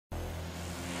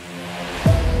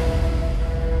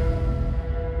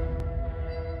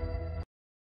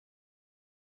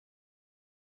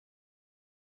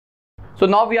So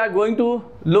now we are going to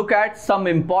look at some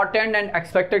important and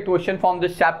expected question from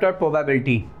this chapter,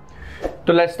 probability.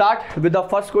 तो let's start with the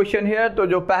first question here. तो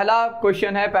जो पहला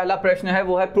question है, पहला प्रश्न है,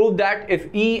 वो है prove that if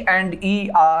E and E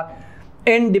are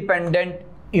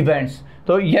independent events.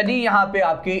 तो यदि यहाँ पे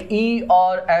आपके E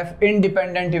और F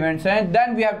independent events हैं,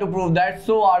 then we have to prove that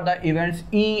so are the events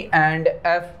E and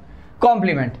F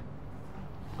complement.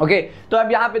 Okay, तो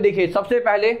अब यहाँ पे देखिए, सबसे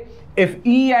पहले if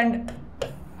E and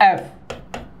F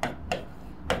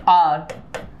are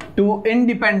two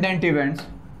independent events,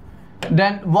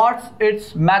 then what's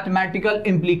its mathematical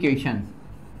implication?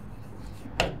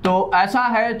 तो ऐसा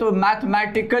है, तो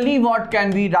mathematically what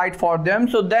can we write for them?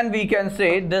 So then we can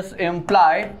say this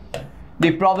imply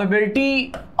the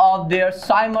probability of their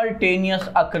simultaneous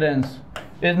occurrence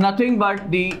is nothing but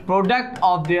the product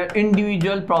of their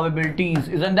individual probabilities.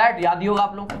 Isn't that? याद ही होगा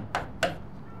आप लोग.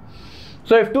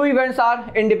 So if two events are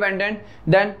independent,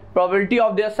 then probability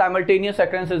of their simultaneous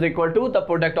occurrence is equal to the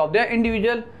product of their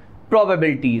individual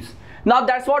probabilities. Now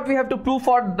that's what we have to prove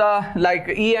for the like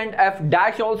E and F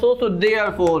dash also. So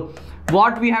therefore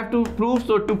what we have to prove,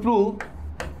 so to prove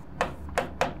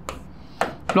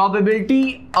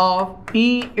probability of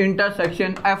E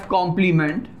intersection F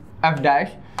complement F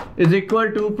dash is equal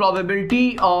to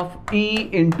probability of E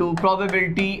into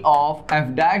probability of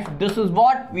F dash. This is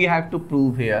what we have to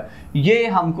prove here. ये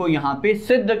हमको यहाँ पे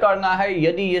सिद्ध करना है,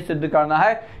 यदि ये सिद्ध करना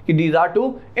है कि these are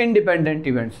two independent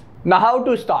events. Now how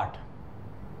to start?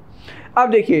 अब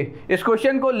देखिए, इस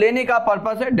क्वेश्चन को लेने का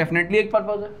पर्पस है, डेफिनेटली एक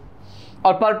पर्पस है,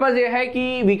 और पर्पस ये है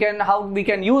कि how we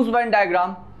can use Venn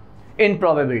diagram in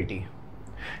probability.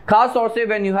 खास तौर से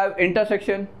when you have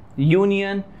intersection,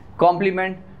 union,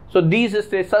 complement, so these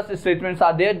such statements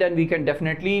are there, then we can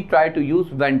definitely try to use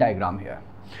Venn diagram here.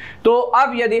 तो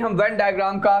अब यदि हम Venn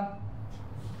diagram का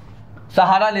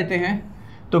सहारा लेते हैं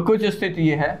तो कुछ स्थिति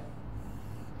ये है.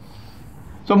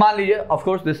 तो मान लीजिए, of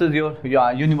course this is your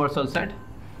universal set.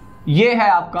 ये है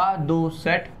आपका दो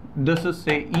set, this is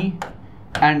say E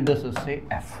and this is say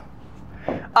F.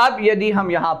 अब यदि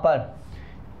हम यहाँ पर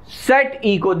सेट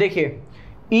E को देखें,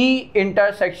 E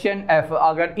इंटरसेक्शन F,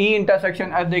 अगर E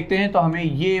इंटरसेक्शन F देखते हैं तो हमें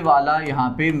ये वाला यहाँ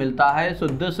पे मिलता है. So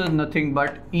this is nothing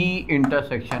but E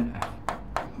intersection F.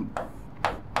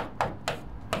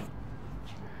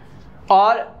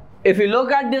 और if you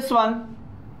look at this one,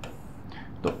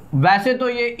 तो वैसे तो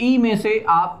ये E में से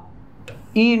आप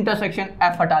E इंटरसेक्शन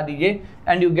F हटा दीजिए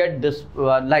and you get this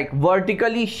like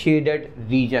vertically shaded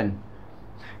region.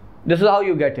 This is how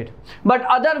you get it. But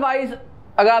otherwise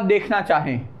अगर आप देखना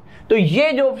चाहें तो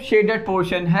ये जो शेडेड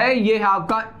पोर्शन है, ये है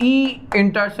आपका E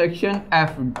इंटरसेक्शन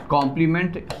F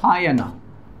कॉम्प्लीमेंट, हाँ या ना?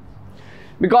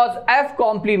 Because F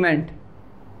complement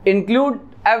include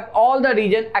all the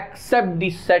reason accept the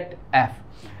set F.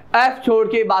 F छोड़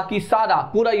के बाकी सारा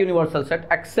पूरा universal set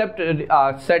accept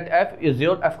set F is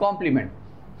your F complement.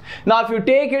 Now if you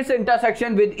take its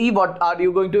intersection with E, what are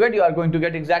you going to get? You are going to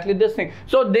get exactly this thing.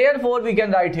 So therefore we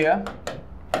can write here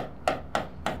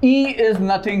E is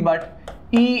nothing but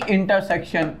E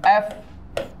intersection F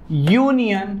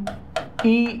union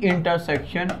E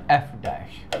intersection F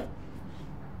dash.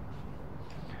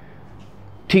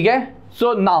 ठीक है?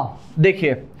 So now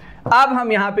देखिए, अब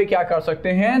हम यहां पे क्या कर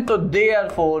सकते हैं, तो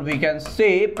therefore we can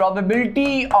say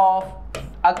probability of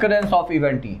occurrence of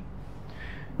event E.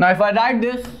 Now if I write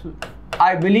this,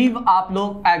 I believe आप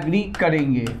लोग एग्री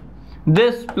करेंगे,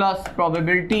 this plus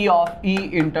probability of E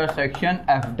intersection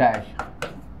F dash.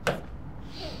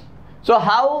 So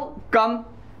how come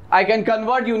I can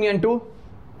convert union to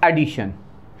addition?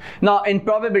 Now in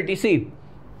probability, see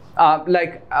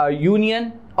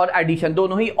union और addition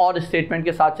दोनों ही और statement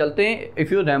के साथ चलते हैं.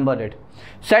 If you remember it,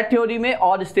 set theory में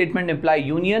और statement imply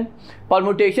union,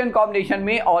 permutation combination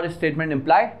में और स्टेटमेंट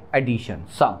इंप्लाई एडिशन,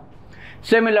 सम.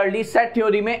 Similarly, set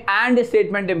theory में and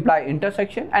statement imply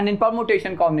intersection, and in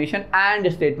permutation combination and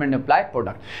statement imply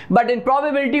product. But in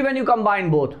probability, when you combine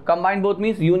both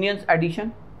means unions,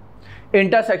 addition,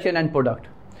 intersection and product.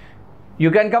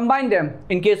 You can combine them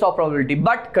in case of probability,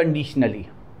 but conditionally.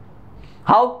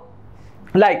 How?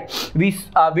 Like we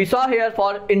saw here for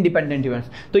independent events.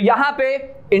 तो यहाँ पे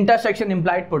intersection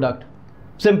implied product,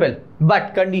 simple,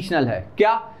 but conditional है.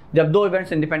 क्या? जब दो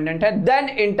events independent है, then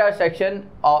intersection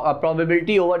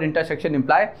probability over intersection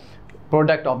imply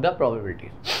product of the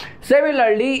probability.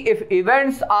 Similarly if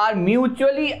events are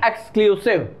mutually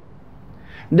exclusive,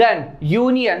 then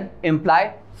union imply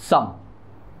sum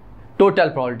total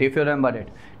probability, if you remember it.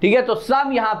 ठीक है, तो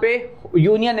सम यहाँ पे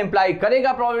यूनियन इंप्लाई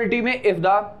करेगा प्रोबेबिलिटी में if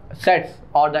the sets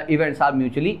और the events are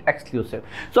mutually exclusive.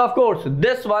 So of course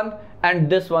this one and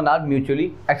this one are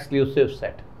mutually exclusive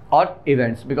set or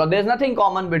events, because there is nothing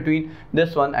common between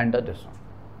this one and this one.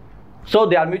 So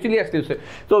they are mutually exclusive.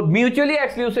 तो mutually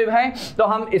exclusive है तो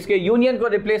हम इसके union को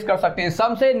replace कर सकते हैं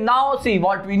सम से। Now see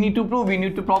what we need to prove, we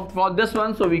need to prove for this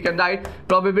one, so we can write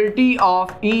probability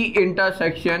of E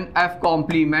intersection F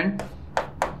complement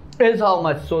is how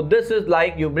much? So this is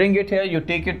like you bring it here, you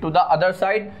take it to the other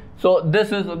side. So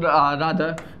this is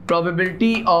rather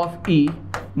probability of E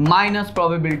minus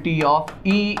probability of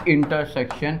E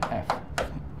intersection F.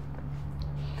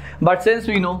 But since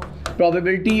we know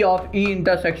probability of E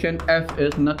intersection F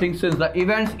is nothing, since the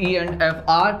events E and F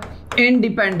are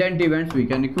independent events, we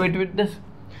can equate with this.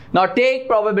 Now take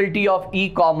probability of E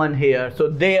common here. So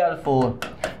therefore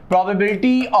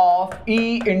probability of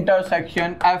E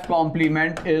intersection F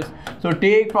complement is, so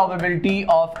take probability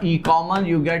of E common,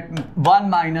 you get 1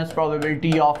 minus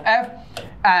probability of F,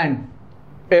 and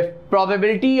if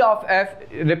probability of F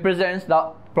represents the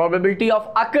probability of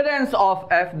occurrence of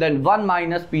F, then 1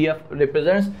 minus PF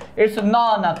represents its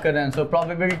non-occurrence. So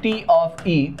probability of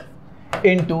E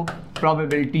into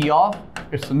probability of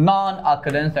its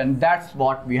non-occurrence, and that's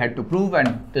what we had to prove,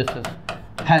 and this is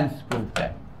hence proved.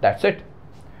 Then that's it.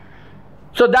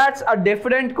 So that's a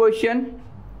different question,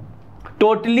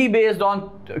 totally based on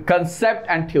concept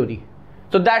and theory.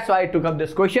 So that's why I took up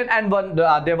this question. And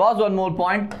there was one more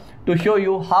point to show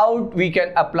you how we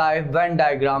can apply Venn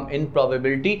diagram in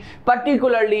probability,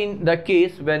 particularly in the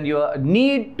case when you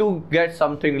need to get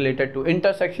something related to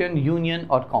intersection, union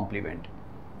or complement.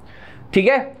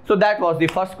 Okay? So that was the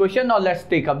first question. Now let's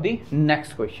take up the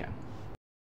next question.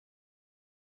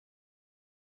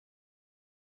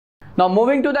 Now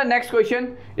moving to the next question,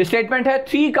 statement है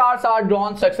 3 cards are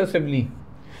drawn successively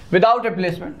without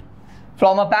replacement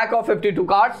from a pack of 52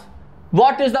 cards.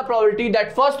 What is the probability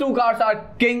that first 2 cards are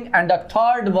king and the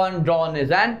third one drawn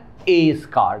is an ace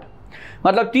card?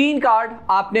 मतलब 3 card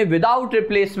आपने without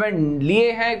replacement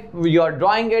लिए हैं, you are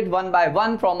drawing it one by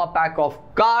one from a pack of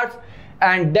cards,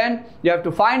 and then you have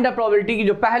to find the probability कि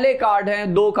जो पहले card हैं,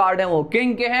 2 card हैं वो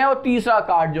किंग के हैं और तीसरा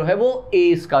कार्ड जो है वो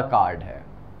एस का कार्ड है.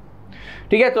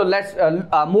 ठीक है, तो let's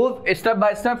move step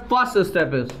by step. First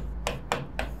step is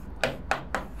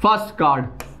first card,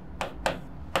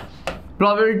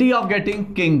 probability of getting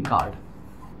king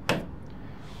card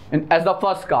and as the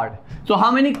first card. So how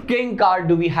many king card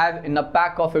do we have in a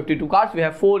pack of 52 cards? We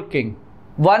have 4 king,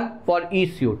 1 for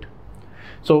each suit.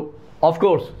 So of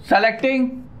course selecting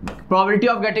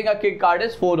probability of getting a king card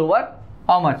is 4 over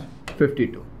how much?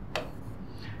 52.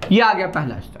 ये आ गया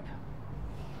पहला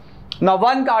step. Now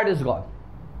 1 card is gone.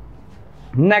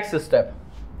 Next step,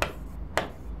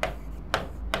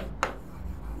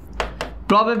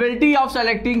 probability of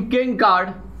selecting king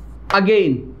card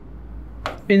again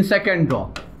in second draw.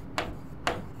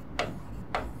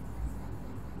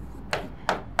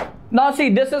 Now see,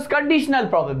 this is conditional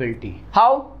probability.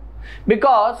 How?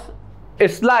 Because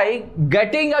it's like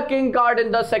getting a king card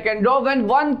in the second draw when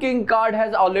one king card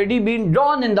has already been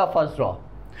drawn in the first draw.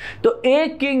 तो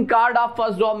एक king card आप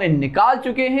first draw में निकाल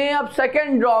चुके हैं, अब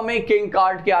second draw में king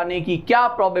card के आने की क्या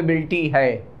प्रोबेबिलिटी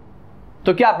है?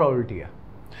 तो क्या प्रोबेबिलिटी है?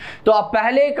 तो अब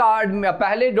पहले कार्ड में,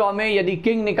 पहले ड्रॉ में यदि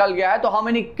किंग निकल गया है तो how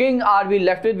many king are we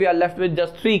left with? We are left with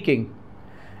just 3 king.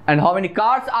 And how many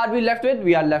cards are we left with?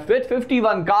 We are left with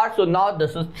 51 cards. So now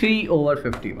this is 3 over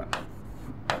 51.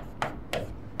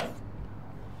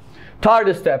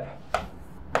 Third step,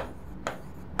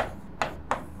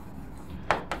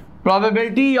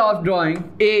 probability of drawing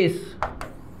ace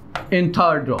in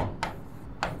third draw.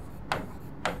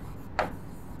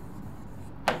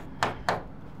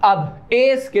 अब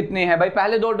S कितने हैं भाई?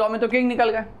 पहले 2 draw में तो king निकल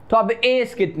गए, तो अब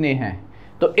एस कितने हैं?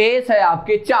 तो एस है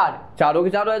आपके 4, चारों के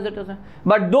चारों एज इट इज है,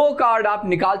 बट 2 कार्ड आप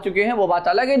निकाल चुके हैं, वो बात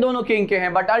अलग है, दोनों किंग के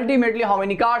हैं, but ultimately how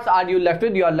many cards are you left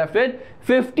with? You are left with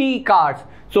 50 cards.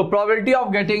 So probability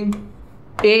of getting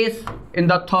S in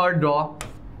the third draw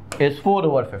is 4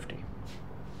 over 50.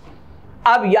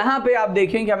 अब यहां पे आप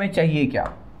देखें कि हमें चाहिए क्या?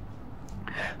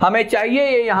 हमें चाहिए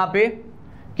ये यहां पे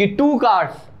कि 2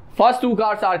 cards, first 2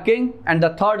 cards are king and the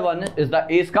third one is the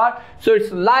ace card. So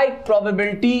it's like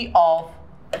probability of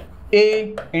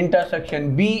A intersection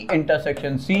B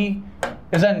intersection C,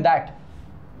 isn't that?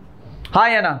 हाँ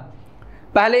या ना?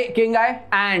 पहले king आए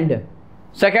and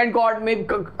second card में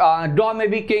draw में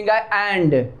भी king आए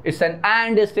and it's an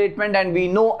and statement and we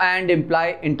know and imply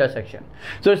intersection.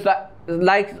 So it's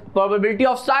like probability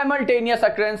of simultaneous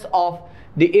occurrence of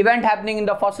the event happening in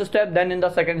the first step, then in the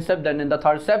second step, then in the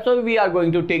third step. So we are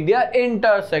going to take their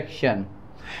intersection.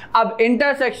 अब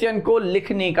intersection को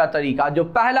लिखने का तरीका, जो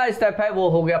पहला step है वो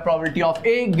हो गया probability of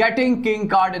A getting king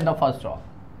card in the first draw.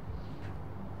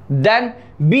 Then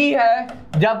B है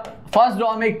जब first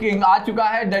draw में king आ चुका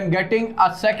है, then getting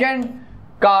a second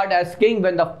card as king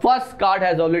when the first card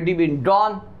has already been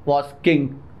drawn was king.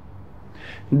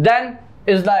 Then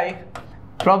is like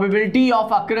probability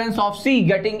of occurrence of C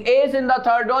getting A's in the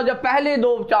third row, जब पहले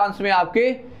दो chance में आपके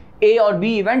A और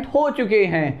B event हो चुके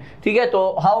हैं, ठीक है. तो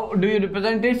how do you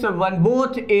represent this? One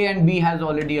both A and B has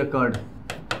already occurred.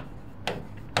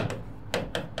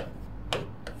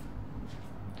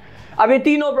 अब ये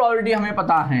तीनों प्रोबेबिलिटी हमें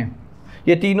पता हैं,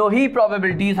 ये तीनों ही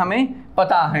प्रोबेबिलिटीज हमें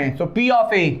पता हैं. सो P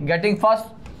of A getting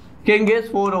first king is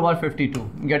 4/52,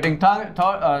 getting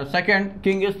second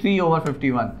king is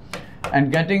 3/51,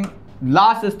 and getting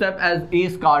last step as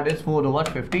ace card is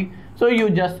 4/50. So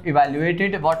you just evaluate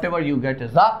it, whatever you get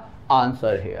is the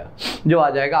answer here. जो आ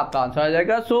जाएगा आपका answer आ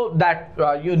जाएगा. So that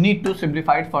you need to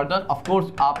simplify it further. Of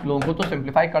course आप लोगों को तो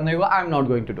simplify करना होगा. I am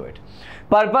not going to do it.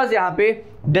 Purpose यहाँ पे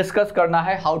डिस्कस करना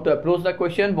है how to approach the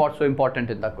question, what's so important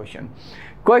in the question.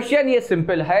 Question ये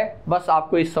सिंपल है, बस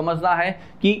आपको ये समझना है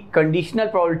कि कंडीशनल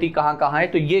प्रोबेबिलिटी कहाँ कहाँ है.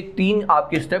 तो ये तीन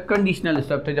आपके स्टेप कंडीशनल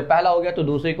स्टेप थे. जब पहला हो गया तो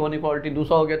दूसरे की होनी प्रोबेबिलिटी,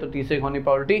 दूसरा हो गया तो तीसरे की होनी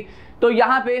प्रोबेबिलिटी. तो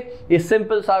यहाँ पे ये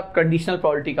सिंपल सा कंडीशनल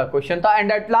प्रोबेबिलिटी का क्वेश्चन था.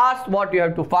 And at last what you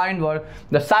have to find were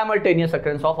the simultaneous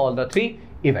occurrence of all the three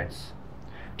events.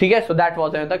 ठीक है, so that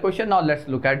was another question. Now let's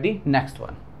look at the next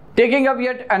one. Taking up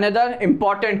yet another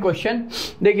important question.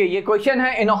 देखिए ये question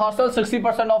है. इन a hostel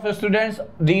 60% of students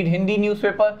read Hindi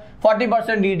newspaper,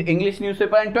 40% read English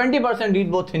newspaper and 20% read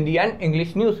both Hindi and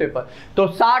English newspaper. तो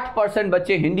 60%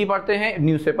 बच्चे हिंदी पढ़ते हैं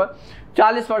newspaper,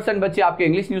 40% बच्चे आपके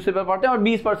English newspaper पढ़ते हैं और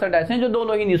 20% ऐसे हैं जो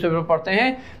दोनों ही न्यूज़पेपर पढ़ते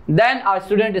हैं. Then our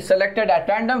student is selected at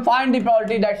random. Find the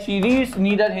probability that she reads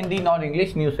neither Hindi nor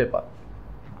English newspaper.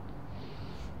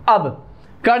 अब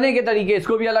करने के तरीके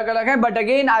इसको भी अलग अलग है, but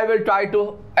again I will try to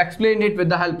explain it with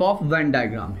the help of Venn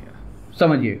diagram here.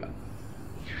 समझिएगा.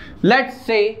 Let's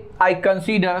say I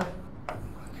consider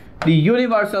the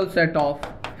universal set of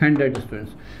 100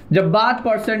 students. जब बात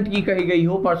परसेंट की कही गई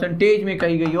हो, परसेंटेज में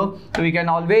कही गई हो, तो we can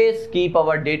always keep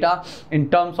our data in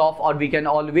terms of, और we can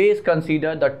always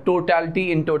consider the totality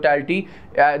in totality,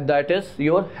 that is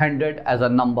your 100 as a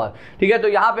number. ठीक है, तो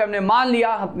यहाँ पे हमने मान लिया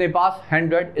अपने पास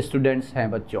 100 स्टूडेंट्स हैं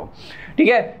बच्चों. ठीक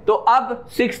है, तो अब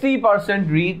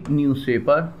 60% read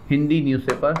newspaper, Hindi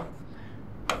newspaper,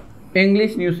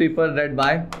 English newspaper red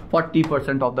bye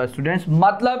 40% of the students.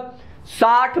 मतलब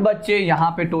 60 बच्चे यहाँ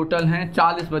पे टोटल हैं,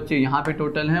 40 बच्चे यहाँ पे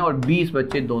टोटल हैं और 20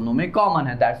 बच्चे दोनों में कॉमन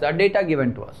है. That's the data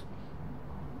given to us.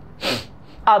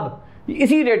 अब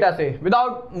इसी डेटा से,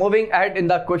 without moving ahead in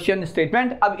the question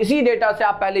statement, अब इसी डेटा से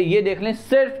आप पहले ये देख लें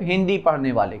सिर्फ हिंदी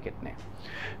पढ़ने वाले कितने.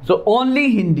 सो ओनली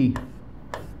हिंदी,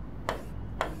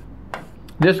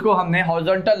 जिसको हमने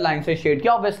हॉरिजॉन्टल लाइन से शेड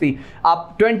किया. ऑब्वियसली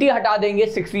आप 20 हटा देंगे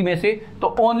 60 में से,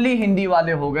 तो ओनली हिंदी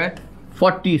वाले हो गए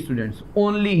 40 students.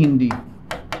 Only Hindi,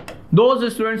 those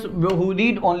students who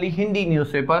read only Hindi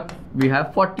newspaper, we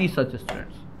have 40 such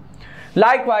students.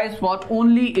 Likewise for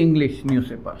only English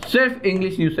newspaper, सिर्फ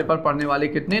English newspaper पढ़ने वाले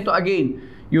कितने. तो again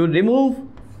you remove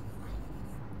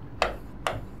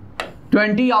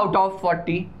 20 out of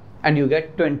 40 and you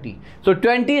get 20. So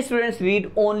 20 students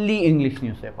read only English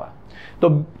newspaper.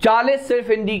 तो 40 सिर्फ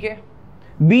हिंदी के,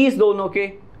 20 दोनों के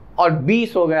और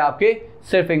 20 हो गए आपके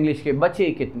सिर्फ इंग्लिश के.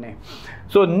 बचे कितने?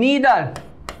 So neither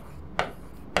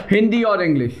हिंदी और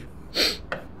English,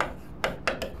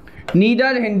 neither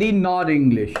Hindi nor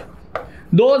English.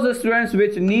 Those students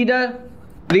which neither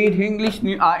read English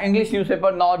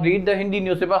newspaper nor read the Hindi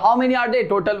newspaper, how many are they?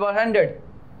 Total were 100.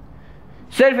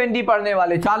 सिर्फ हिंदी पढ़ने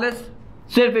वाले 40,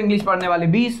 सिर्फ इंग्लिश पढ़ने वाले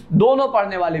 20, दोनों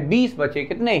पढ़ने वाले 20, बचे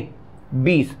कितने?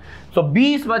 20. So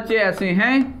 20 बच्चे ऐसे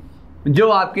हैं जो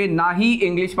आपके ना ही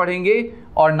इंग्लिश पढ़ेंगे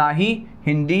और ना ही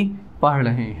हिंदी पढ़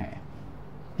रहे हैं.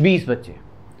 20 बच्चे.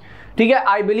 ठीक है,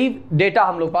 आई बिलीव डेटा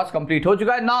हम लोग पास कंप्लीट हो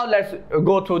चुका है. Now let's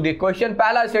go through the question.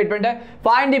 पहला स्टेटमेंट है,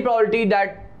 find the probability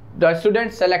that the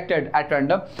student selected at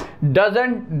random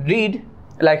doesn't read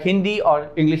like Hindi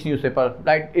और English newspaper,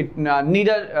 right. It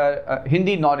neither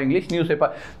Hindi nor English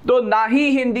newspaper. तो ना ही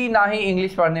हिंदी ना ही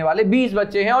इंग्लिश पढ़ने वाले 20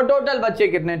 बच्चे हैं और टोटल बच्चे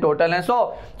कितने टोटल हैं?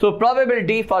 So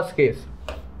probability, first case,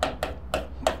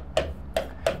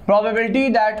 probability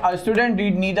that a student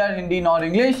read neither Hindi nor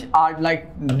English are like,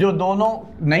 जो दोनों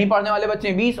नहीं पढ़ने वाले बच्चे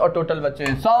हैं 20 और टोटल बच्चे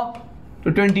हैं 100,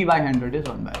 तो 20/100 is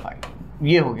 1/5.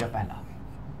 ये हो गया पहला.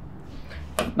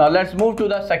 Now let's move to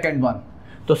the second one.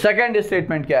 तो सेकंड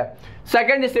स्टेटमेंट क्या है?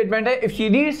 सेकंड स्टेटमेंट है, if she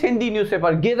reads Hindi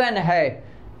newspaper, given है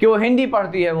कि वो हिंदी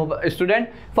पढ़ती है वो student,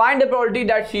 find the probability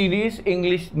that she reads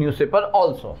English newspaper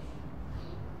also.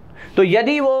 तो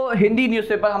यदि वो हिंदी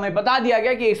न्यूज़पेपर, हमें बता दिया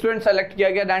गया कि स्टूडेंट सेलेक्ट किया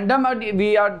गया रैंडम, और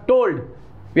we are told,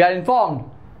 we are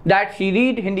informed that she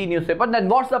read Hindi newspaper, then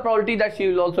what's the probability that she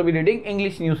will also be reading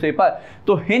English newspaper.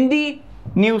 तो हिंदी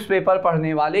न्यूज़पेपर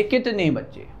पढ़ने वाले कितने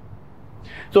बच्चे?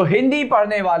 सो हिंदी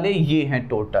पढ़ने वाले ये हैं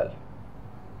टोटल.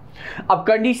 अब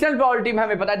कंडीशनल प्रोबेबिलिटी में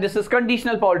हमें पता है this is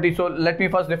conditional probability, so let me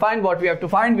first define what we have to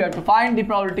find the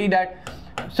probability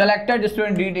that selected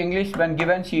student read English when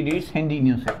given she reads Hindi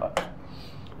newspaper.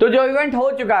 तो जो इवेंट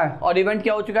हो चुका है, और इवेंट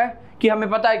क्या हो चुका है कि हमें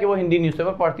पता है कि वो हिंदी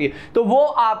न्यूज़पेपर पढ़ती है, तो वो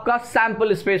आपका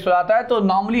सैंपल स्पेस हो जाता है। तो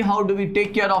normally how do we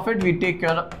take care of it, we take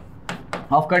care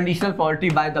of conditional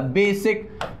probability by the basic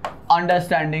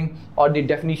understanding और the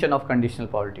definition of conditional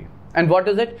probability. And what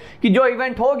is it कि जो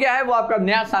इवेंट हो गया है वो आपका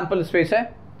नया सैंपल स्पेस है,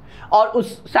 और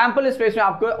उस सैंपल स्पेस में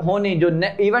आपको होने जो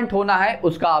इवेंट होना है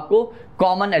उसका आपको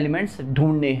कॉमन एलिमेंट्स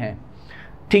ढूंढने हैं,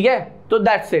 ठीक है। तो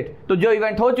दैट्स इट। तो जो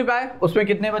इवेंट हो चुका है उसमें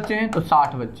कितने बच्चे हैं, तो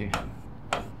 60 बच्चे हैं,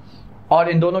 और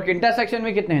इन दोनों के इंटरसेक्शन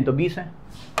में कितने हैं, तो 20 हैं।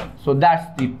 सो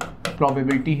दैट्स द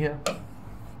प्रोबेबिलिटी है,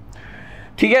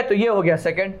 ठीक है। तो ये हो गया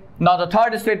second. Now the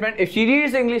third statement, if she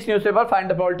reads English newspaper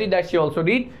find the probability that she also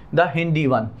read the Hindi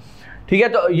one, ठीक है।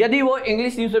 तो यदि वो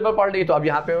इंग्लिश न्यूज़पेपर पढ़ रही है तो अब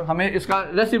यहाँ पे हमें इसका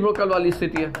रेसिप्रोकल वाली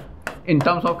स्थिति है in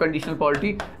terms of conditional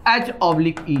probability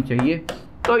H/E चाहिए।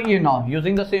 तो ये now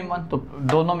using the same one, तो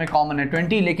दोनों में कॉमन है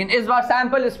 20, लेकिन इस बार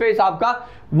सैंपल स्पेस आपका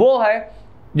वो है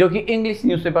जो कि इंग्लिश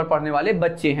न्यूज़पेपर पढ़ने वाले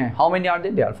बच्चे हैं। How many are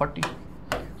they are 40।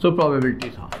 So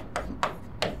probabilities are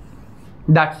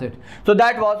that's it. So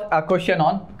that was a question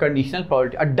on conditional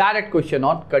probability, a direct question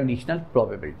on conditional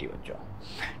probability बच्चों,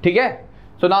 ठीक है।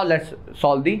 So now let's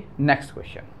solve the next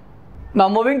question. Now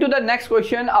moving to the next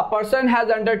question, a person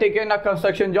has undertaken a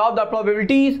construction job. The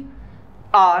probabilities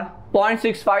are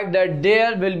 0.65 that there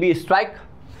will be strike,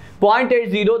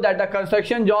 0.80 that the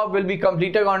construction job will be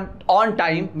completed on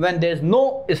time when there is no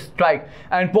strike,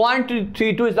 and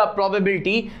 0.32 is the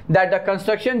probability that the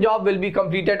construction job will be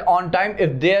completed on time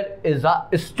if there is a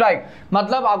strike.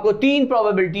 मतलब आपको 3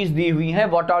 probabilities दी हुई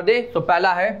हैं. What are they? So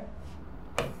पहला है,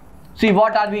 see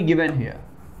what are we given here.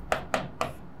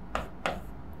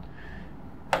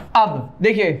 अब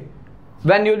देखिए,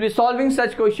 when you will be solving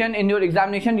such question in your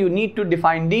examination you need to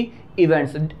define the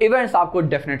events. Events आपको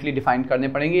definitely define करने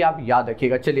पड़ेंगे, आप याद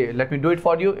रखिएगा. चलिए let me do it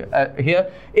for you here.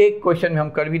 एक question में हम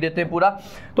कर भी देते हैं पूरा.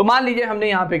 तो मान लीजिए हमने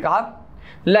यहाँ पे कहा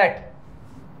let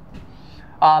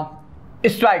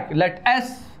strike, let S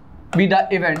be the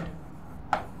event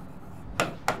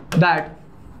that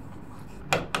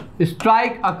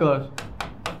strike occurs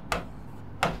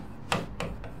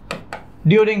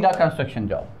during the construction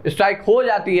job. Strike हो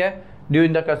जाती है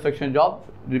during the construction job,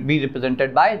 be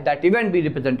represented by that event, be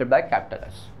represented by capital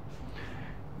S.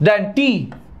 Then T,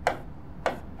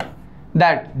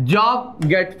 that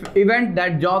event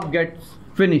that job gets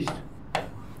finished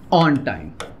on time.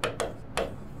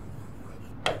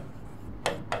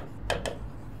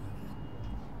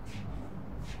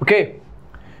 Okay,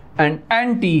 and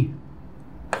NT,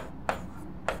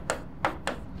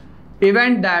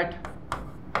 event that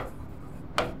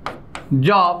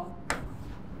job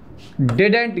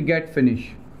didn't get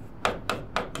finished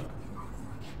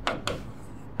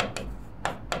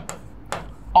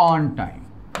on time.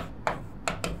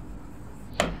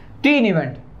 3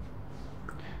 event,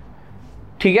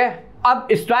 ठीक है. अब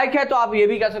strike है तो आप ये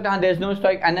भी कह सकते हैं there is no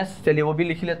strike, NS. चलिए वो भी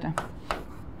लिख लेते हैं.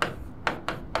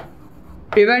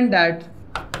 Event that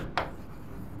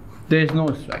there is no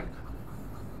strike,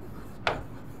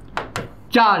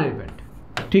 4 event,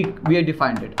 ठीक, वी हैव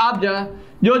डिफाइंड इट. आप जरा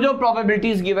जो जो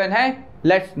प्रोबेबिलिटीज गिवन है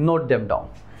लेट्स नोट देम डाउन.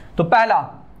 तो पहला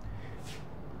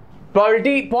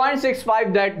probability 0.65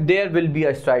 that there will be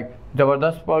a strike,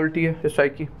 जबरदस्त प्रोबेबिलिटी है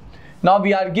स्ट्राइक की. Now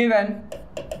we are given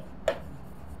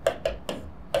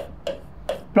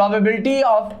probability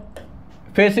of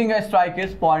facing a strike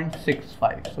is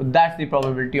 0.65, so that's the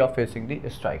probability of facing the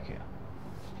strike here.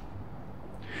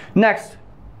 Next,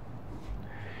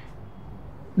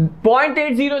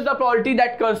 0.80 is the probability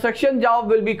that construction job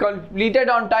will be completed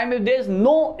on time if there is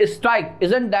no strike.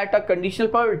 Isn't that a conditional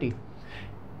probability?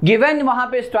 Given वहां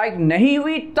पे strike नहीं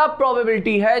हुई तब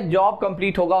probability है job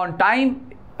complete होगा on time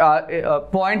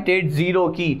 0.80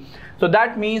 की. So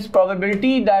that means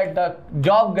probability that the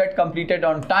job get completed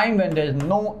on time when there is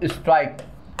no strike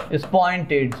is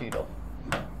 0.80.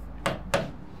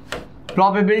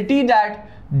 Probability that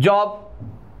job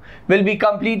will be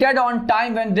completed on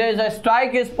time when there is a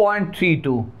strike is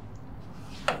 0.32.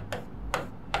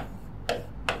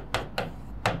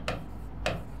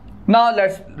 Now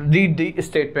let's read the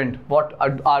statement. What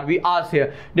are we asked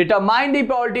here? Determine the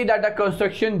probability that the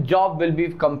construction job will be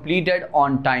completed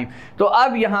on time. तो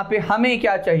अब यहाँ पे हमें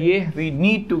क्या चाहिए? We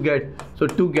need to get, so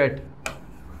to get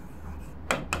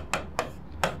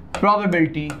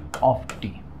probability of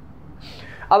T.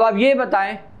 अब आप ये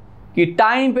बताएं कि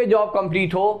टाइम पे जॉब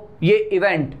कंप्लीट हो, ये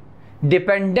इवेंट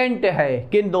डिपेंडेंट है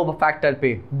किन 2 फैक्टर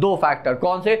पे? 2 फैक्टर.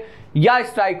 कौन से? या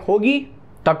स्ट्राइक होगी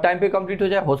तब टाइम पे कंप्लीट हो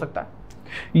जाए, हो सकता है,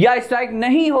 या स्ट्राइक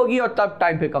नहीं होगी और तब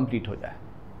टाइम पे कंप्लीट हो जाए।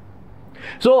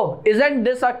 सो isn't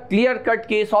this a clear cut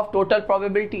case of total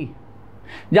probability,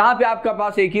 जहां पे आपका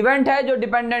पास एक इवेंट है जो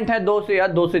डिपेंडेंट है दो से या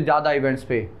दो से ज्यादा इवेंट्स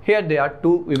पे। Here they are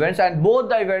to events and both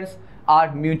the events are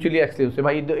mutually exclusive.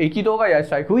 भाई एक ही तो होगा, या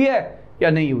स्ट्राइक हुई है या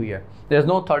नहीं हुई है, there is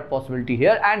no third possibility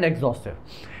here and exhaustive.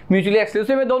 Mutually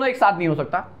exclusive में दोनों एक साथ नहीं हो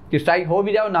सकता कि स्ट्राइक हो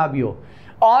भी जाए और ना भी हो,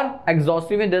 और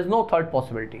एग्जॉस्टिव में there is no third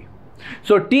possibility.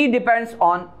 So T depends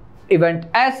on event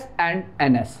S and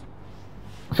NS.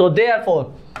 So therefore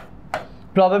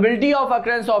probability of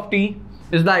occurrence of T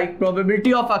is like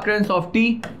probability of occurrence of T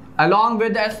along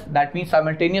with S, that means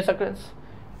simultaneous occurrence,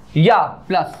 या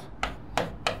plus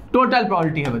total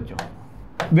probability है बच्चों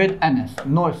with NS,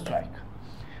 no strike,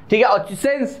 ठीक है। और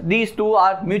since these two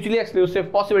are mutually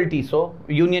exclusive possibilities, so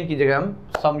union की जगह हम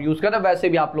सम use करें, वैसे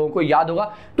भी आप लोगों को याद होगा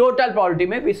टोटल प्रोबेबिलिटी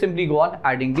में we simply go on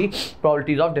adding the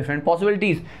probabilities of different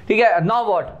possibilities, ठीक है। now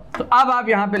what, तो अब आप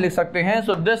यहाँ पे लिख सकते हैं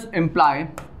so this imply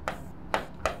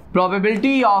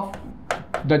probability of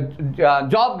the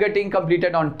job getting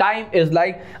completed on time is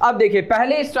like, अब देखिए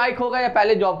पहले स्ट्राइक होगा या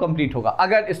पहले जॉब कंप्लीट होगा,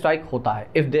 अगर स्ट्राइक होता है,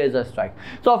 if there is a strike,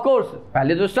 so of course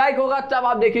पहले जो स्ट्राइक होगा तब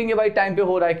आप देखेंगे भाई टाइम पे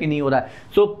हो रहा है कि नहीं हो रहा है।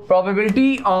 so probability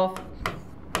of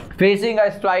facing a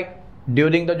strike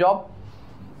during the job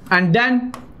and then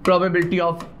probability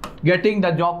of getting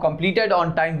the job completed on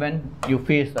time when you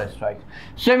face the strike.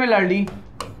 Similarly,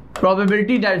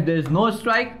 probability that there is no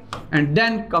strike and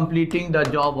then completing the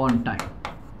job on time.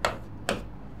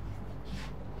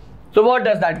 So what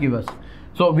does that give us?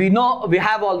 So we know we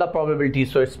have all the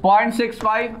probabilities. So it's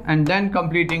 0.65 and then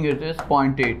completing it is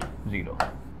 0.80.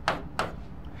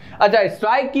 अच्छा,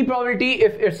 strike की probability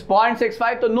if it's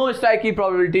 0.65 तो no strike की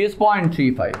probability is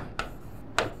 0.35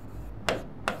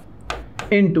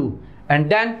 into, and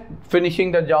then finishing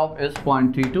the job is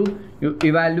 0.32. You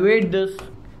evaluate this,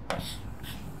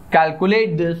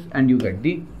 calculate this and you get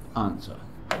the answer.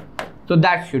 So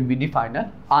that should be the final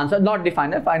answer, not the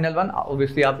final one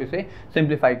obviously आप इसे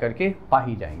simplify करके पा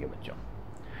ही जाएंगे बच्चों,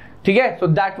 ठीक है। So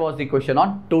that was the question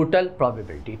on total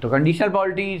probability. तो conditional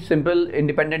probability, simple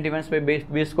independent events पे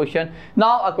based question.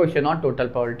 Now a question on total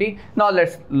probability. Now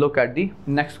let's look at the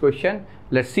next question.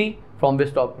 Let's see from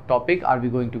which topic are we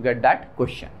going to get that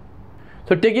question.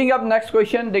 So taking up next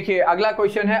question, देखिए अगला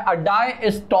question है a die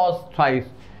is tossed thrice.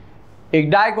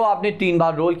 एक die को आपने 3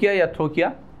 बार role किया या throw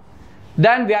किया,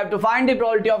 then we have to find the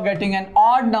probability of getting an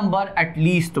odd number at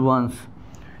least once.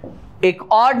 एक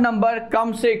odd number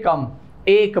कम से कम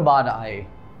एक बार आए,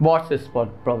 what's its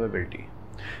probability?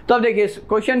 तो अब देखिए इस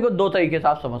क्वेश्चन को दो तरीके से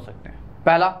आप समझ सकते हैं।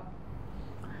 पहला,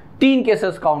 3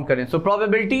 केसेस काउंट करें। सो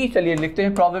प्रोबेबिलिटी, चलिए लिखते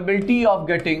हैं probability of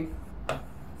getting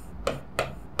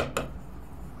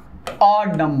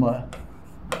odd number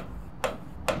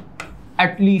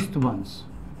at least once.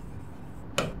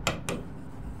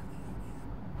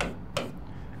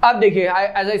 अब देखिए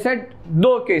एज आई सेड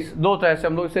दो केस, दो तरह से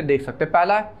हम लोग इसे देख सकते हैं।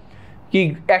 पहला कि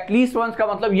एटलीस्ट वंस का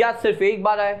मतलब या सिर्फ एक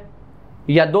बार आए,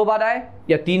 या 2 बार आए,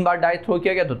 या 3 बार डाई थ्रो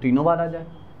किया गया तो तीनों बार आ जाए।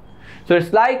 So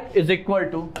it's like is equal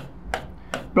to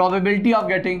probability of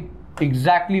getting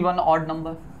exactly one odd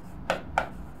number,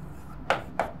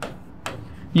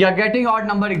 या getting odd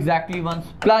number exactly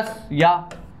once, plus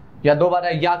या 2 बार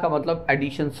आए, या का मतलब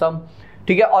एडिशन सम,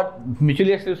 ठीक है। और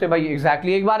म्यूचुअली एक्सक्लूसिव भाई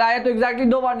एग्जैक्टली एक बार आया तो एग्जैक्टली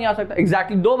 2 बार नहीं आ सकता,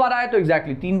 एग्जैक्टली 2 बार आया तो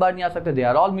एग्जैक्टली 3 बार नहीं आ सकते। They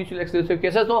are all mutually exclusive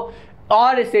cases. तो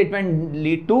और statement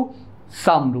lead to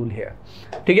sum rule here,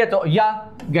 ठीक है। तो या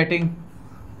getting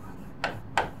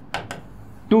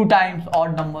 2 times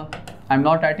odd number, I am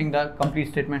not writing the complete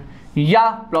statement, या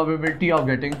probability of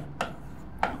getting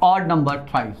odd number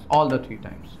thrice, all the 3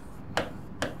 times,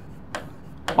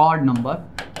 odd number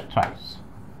thrice,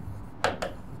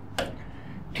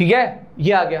 ठीक है।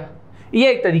 ये आ गया, ये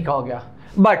एक तरीका हो गया।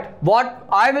 But what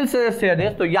I will suggest here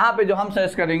is, तो यहां पे जो हम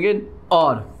सजेस्ट करेंगे,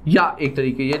 और या एक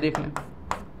तरीके ये देख लें,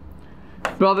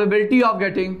 प्रोबेबिलिटी ऑफ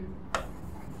गेटिंग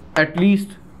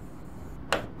एटलीस्ट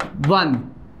 1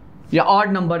 या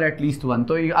ऑड नंबर एटलीस्ट 1।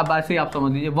 तो अब ऐसे ही आप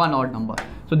समझ लीजिए 1 odd number.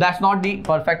 So that's not the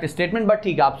perfect statement, but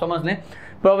ठीक है आप समझ लें।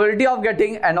 Probability of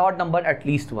getting an odd number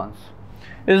at least once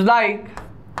is like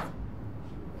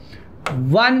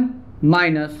 1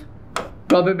 minus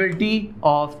probability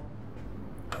of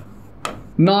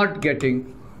not getting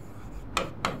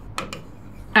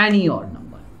any odd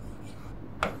number,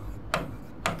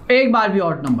 एक बार भी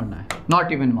odd number ना है,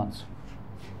 not even once।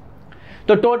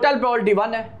 तो टोटल प्रोबेबिलिटी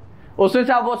 1 है, उसमें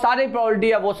से आप वो सारे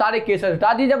प्रोबेबिलिटी या वो सारे केसेस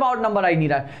हटा दीजिए जब ऑड नंबर आ ही नहीं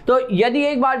रहा है। तो यदि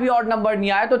एक बार भी ऑड नंबर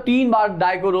नहीं आया तो 3 बार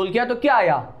डाई को रोल किया तो क्या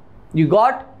आया, you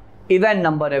got even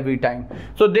number every time.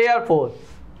 So therefore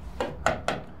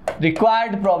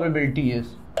required probability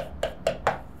is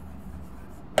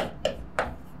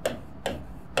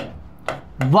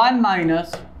 1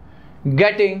 minus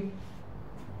getting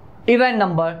even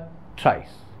number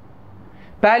thrice.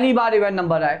 पहली बार इवन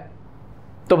नंबर आए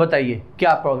तो बताइए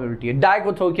क्या प्रोबेबिलिटी है। डाई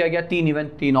को थ्रो किया गया, 3 even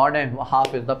 3 odd and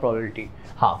half is the probability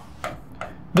half.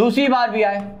 दूसरी बार भी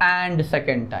आए and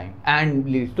second time and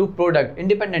leads to product,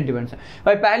 independent events है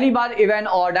भाई। पहली बार इवन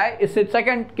ऑड आए, इससे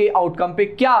सेकेंड के आउटकम पे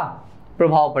क्या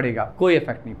प्रभाव पड़ेगा, कोई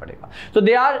इफेक्ट नहीं पड़ेगा। सो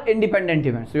they are independent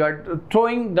events. You are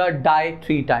throwing the die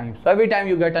 3 times, so every time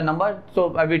you get a number, so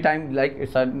every time like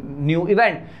it's a new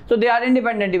event, so they are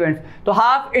independent events। तो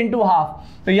half into half,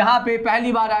 तो यहाँ पे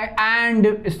पहली बार आए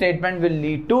and statement will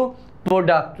lead to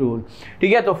product rule,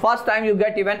 ठीक है। तो first time you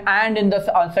get even and in the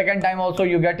second time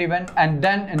also you get even and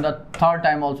then in the third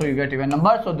time also you get even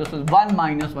number, so this is 1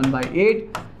 minus 1 by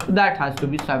 8, so that has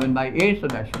to be 7 by 8,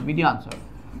 so that should be the answer।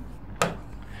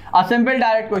 A simple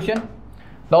direct question,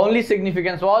 the only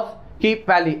significance was कि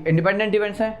पहली independent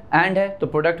events है and है तो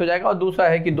product हो जाएगा, और दूसरा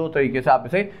है कि दो तरीके से आप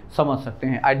इसे समझ सकते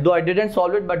हैं। I didn't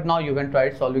solve it, but now you can try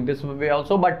solving this way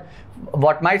also, but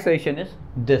what my suggestion is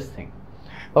this thing।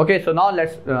 Okay, so now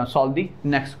let's solve the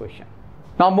next question।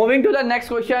 Now moving to the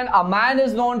next question, a man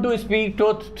is known to speak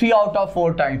truth 3 out of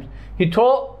 4 times। He throw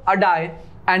a die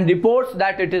and reports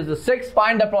that it is a 6,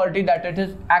 find the probability that it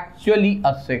is actually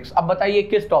a 6। अब बताइए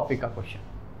किस topic का question.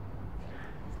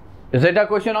 Is it a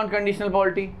question on conditional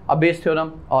probability, a Bayes theorem,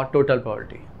 or total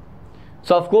probability?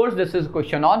 So of course this is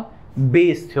question on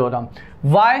Bayes theorem।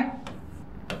 Why?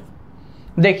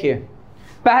 देखिए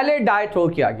पहले die throw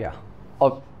किया गया,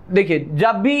 और देखिए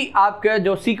जब भी आपके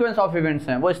जो सीक्वेंस ऑफ इवेंट्स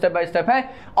हैं वो स्टेप बाय स्टेप है,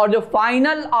 और जो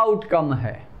फाइनल आउटकम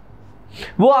है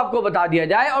वो आपको बता दिया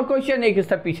जाए और क्वेश्चन एक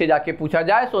स्टेप पीछे जाके पूछा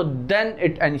जाए, सो देन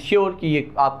इट एंश्योर कि ये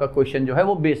आपका क्वेश्चन जो है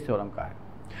वो बेस थ्योरम का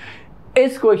है।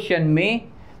 इस क्वेश्चन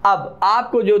में अब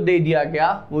आपको जो दे दिया गया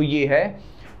वो ये है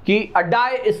कि अ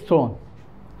डाई इज थ्रोन,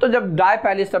 तो जब डाई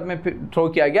पहले स्टेप में थ्रो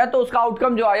किया गया तो उसका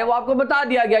आउटकम जो आया वो आपको बता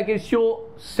दिया गया कि शो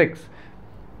 6।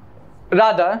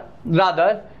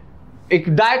 रादर एक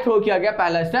डाई थ्रो किया गया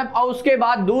पहला स्टेप, और उसके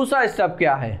बाद दूसरा स्टेप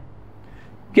क्या है,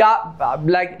 क्या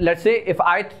like let's say if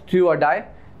I through a die,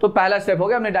 तो पहला स्टेप हो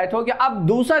गया हमने डाई थ्रो किया, अब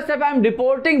दूसरा step I am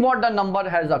reporting what the number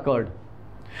has occurred.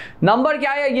 Number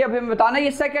क्या है ये अभी हमें बताना,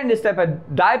 ये सेकंड स्टेप है।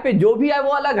 डाई पे जो भी है वो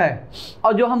अलग है,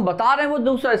 और जो हम बता रहे हैं वो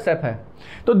दूसरा स्टेप है।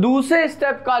 तो दूसरे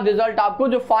स्टेप का रिजल्ट आपको,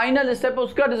 जो फाइनल स्टेप है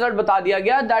उसका रिजल्ट बता दिया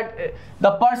गया, that the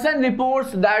person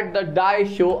reports that the die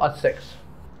show अ 6।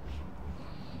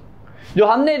 जो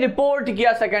हमने रिपोर्ट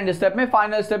किया सेकंड स्टेप में,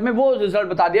 फाइनल स्टेप में, वो रिजल्ट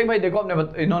बता दिया भाई देखो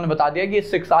इन्होंने बता दिया कि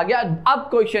 6 आ गया। अब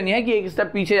क्वेश्चन ये है कि एक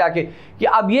स्टेप पीछे जाके कि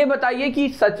अब ये बताइए कि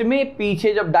सच में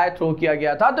पीछे जब डाई थ्रो किया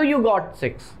गया था तो you got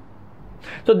 6।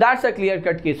 So that's a clear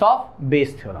cut case of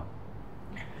Bayes theorem।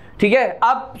 ठीक है,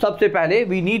 अब सबसे पहले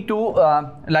we need to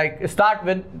like start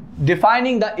with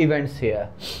defining the events here।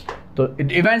 तो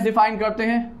events define करते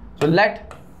हैं। So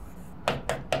let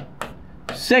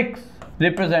 6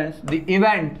 represents the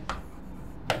event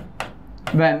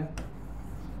when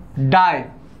die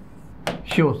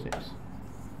shows 6,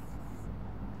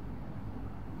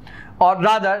 or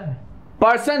rather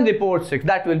person reports 6,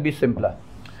 that will be simpler।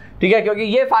 ठीक है, क्योंकि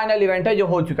ये फाइनल इवेंट है जो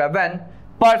हो चुका है, when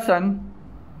person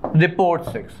report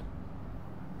 6।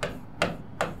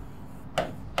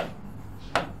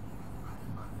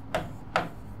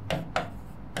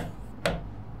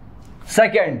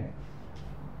 Second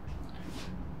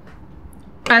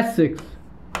S6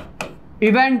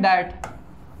 event that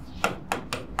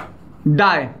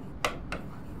die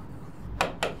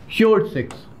showed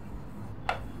 6,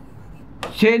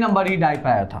 6 number he die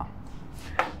पाया था।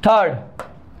 Third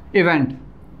event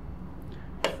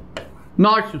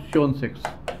not shown 6,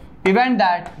 event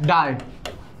that die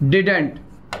didn't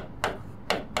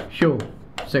show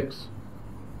 6।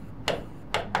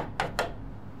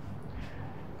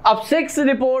 अब 6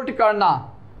 रिपोर्ट करना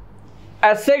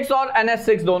S6 और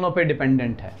NS6 दोनों पे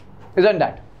डिपेंडेंट है, isn't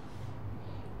that?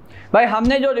 भाई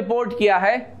हमने जो रिपोर्ट किया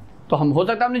है तो हम हो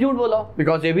सकता है हमने झूठ बोला,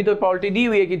 बिकॉज ये भी तो प्रोबेबिलिटी दी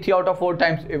हुई है कि 3 out of 4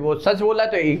 टाइम्स वो सच बोला है,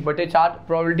 तो 1/4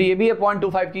 प्रोबेबिलिटी ये भी है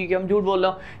 0.25 की कि हम झूठ बोल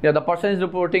रहे हो, या the person is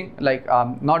reporting like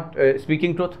not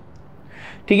speaking truth.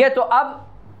 ठीक है, तो अब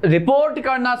रिपोर्ट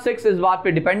करना 6 इस बात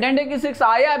पे डिपेंडेंट है कि 6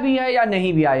 आया भी है या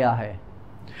नहीं भी आया है।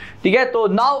 ठीक है, तो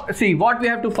now see what we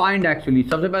have to find actually,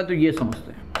 सबसे पहले तो ये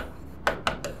समझते हैं,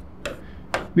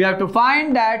 we have to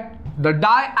find that the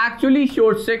die actually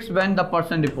showed 6 when the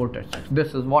person reported 6.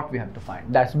 This is what we have to find,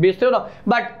 that's Bayes theorem।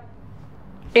 but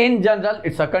in general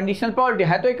it's a conditional probability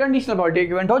है, तो एक conditional probability,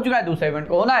 एक event हो चुका है, दूसरा event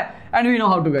को होना है, and we know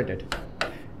how to get it।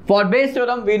 for Bayes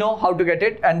theorem we know how to get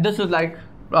it, and this is like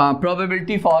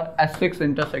probability for S6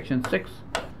 intersection 6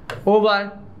 over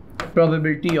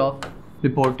probability of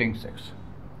reporting 6।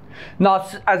 Now,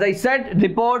 as I said,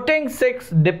 reporting 6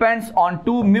 depends on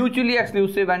 2 mutually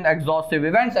exclusive and exhaustive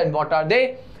events. And what are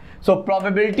they? So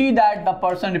probability that the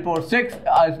person reports 6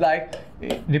 is like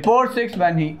report 6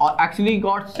 when he actually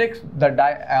got 6, the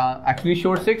die actually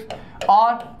showed 6,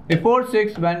 or report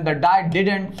 6 when the die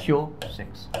didn't show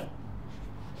 6.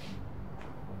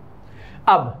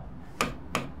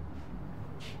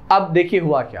 अब देखिए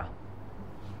हुआ क्या.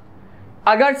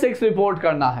 अगर 6 report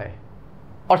करना है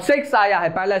और 6 आया है,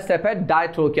 पहला स्टेप है डाई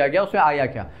थ्रो किया गया, उसमें आया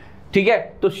क्या, ठीक है,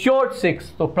 तो शोर्ट 6,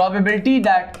 तो probability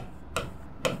that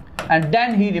and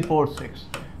then he report 6.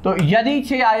 तो यदि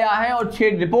 6 आया है और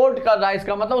 6 रिपोर्ट कर रहा है,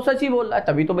 इसका मतलब वो सच ही बोल रहा है,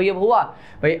 तभी तो भैया हुआ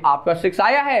भाई आपका 6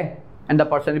 आया है एंड द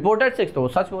पर्सन रिपोर्टेड 6, तो वो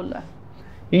सच बोल रहा है.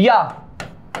 या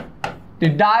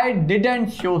the die didn't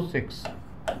show 6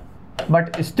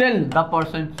 but still the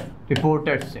person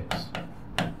reported 6.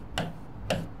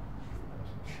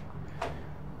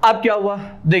 अब क्या हुआ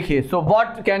देखिए. So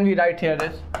what can we write here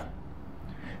is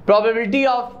probability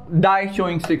of die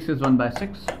showing 6 is 1 by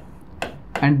 6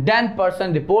 and then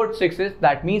person reports 6 is,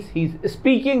 that means he's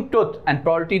speaking truth, and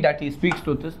probability that he speaks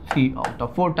truth is 3 out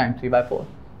of 4 times 3 by 4.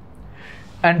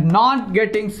 And not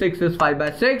getting 6 is 5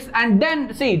 by 6, and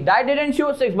then see die didn't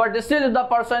show 6 but still the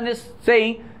person is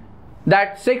saying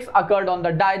that 6 occurred on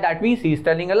the die, that means he is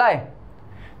telling a lie.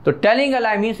 So telling a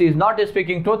lie means he is not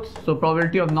speaking truth, so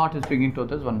probability of not speaking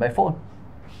truth is 1 by 4.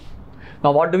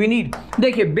 Now what do we need?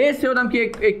 देखिए Bayes theorem की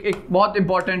एक बहुत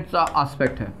important सा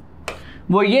aspect है,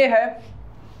 वो ये है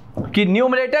कि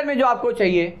न्यूमरेटर में जो आपको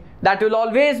चाहिए that will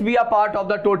always be a part of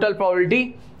the total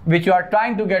probability which you are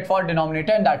trying to get for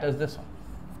denominator, and that is this one.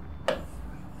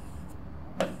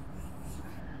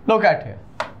 Look at here.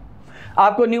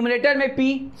 आपको न्यूमरेटर में P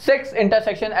 6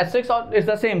 इंटरसेक्शन S6 और is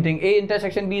the same thing, A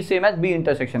intersection B same as B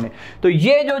intersection A. तो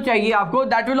ये जो चाहिए आपको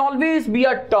that will always be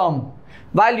a term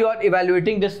while you are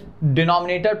evaluating this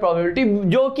denominator probability,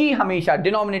 जो कि हमेशा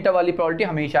डिनोमिनेटर वाली probability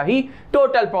हमेशा ही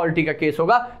टोटल probability का केस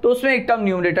होगा, तो उसमें एक टर्म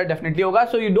न्यूमरेटर डेफिनेटली होगा.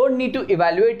 So you don't need to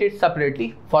evaluate it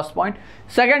separately, first point.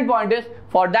 Second point is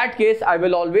for that case I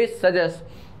will always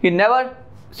suggest कि never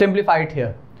simplify it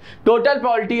here. Total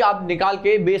probability आप निकाल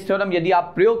के बेस थ्योरम यदि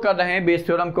आप प्रयोग कर रहे हैं, बेस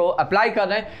थ्योरम को अप्लाई कर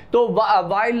रहे हैं, तो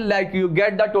while like you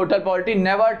get the total probability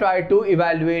never try to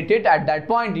evaluate it at that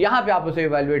point. यहाँ पे आप उसे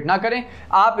इवैल्यूएट ना करें,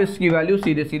 आप इसकी वैल्यू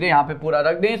सीधे सीधे यहाँ पे पूरा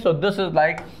रख दें. सो दिस इज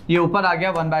लाइक ये ऊपर आ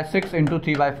गया 1 by 6 into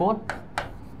 3 by 4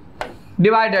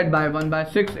 divided by 1 by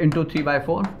 6 into 3 by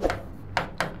 4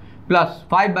 plus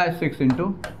 5 by 6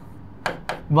 into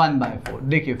 1 by 4.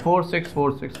 देखिए 4 6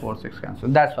 4 6 4 6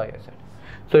 cancel, that's why I said.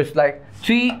 So it's like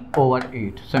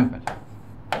 3/8 simple.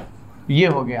 ये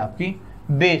हो गया आपकी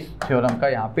बेस थ्योरम का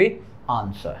यहाँ पे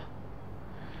आंसर.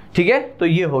 ठीक है, तो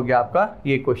ये हो गया आपका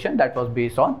ये question that was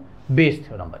based on Bayes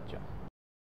theorem बच्चों.